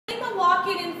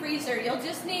walk-in and freezer, you'll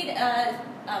just need a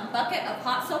bucket of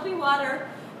hot soapy water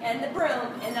and the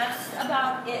broom, and that's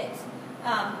about it.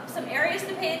 Some areas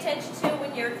to pay attention to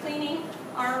when you're cleaning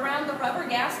are around the rubber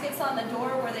gaskets on the door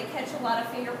where they catch a lot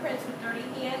of fingerprints with dirty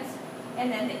hands,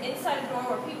 and then the inside door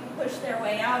where people push their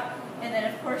way out, and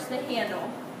then of course the handle.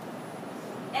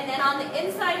 And then on the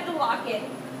inside of the walk-in,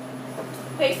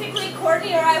 basically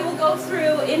Courtney or I will go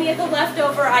through any of the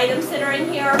leftover items that are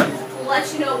in here. We'll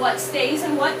let you know what stays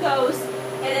and what goes,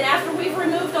 and then after we've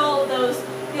removed all of those,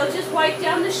 you'll just wipe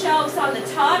down the shelves on the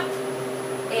top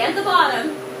and the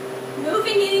bottom,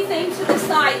 moving anything to the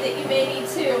side that you may need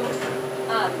to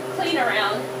clean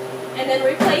around, and then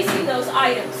replacing those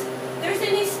items. If there's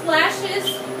any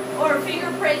splashes or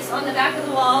fingerprints on the back of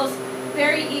the walls,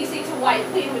 very easy to wipe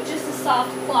clean with just a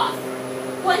soft cloth.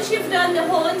 Once you've done the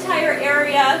whole entire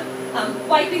area,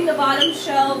 wiping the bottom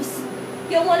shelves,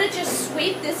 you'll want to just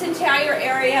sweep this entire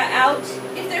area out.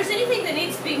 If there's anything that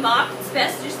needs to be mopped, it's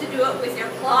best just to do it with your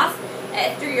cloth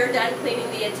after you're done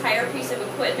cleaning the entire piece of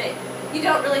equipment. You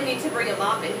don't really need to bring a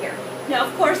mop in here. Now,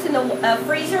 of course, in the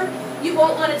freezer, you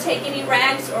won't want to take any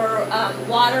rags or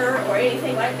water or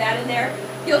anything like that in there.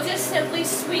 You'll just simply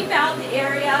sweep out the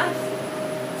area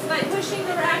by pushing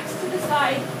the racks to the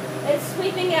side and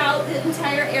sweeping out the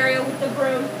entire area with the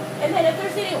broom. And then if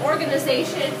there's any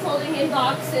organization, folding in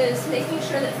boxes, making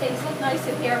sure that things look nice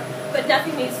in here, but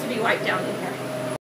nothing needs to be wiped down in here.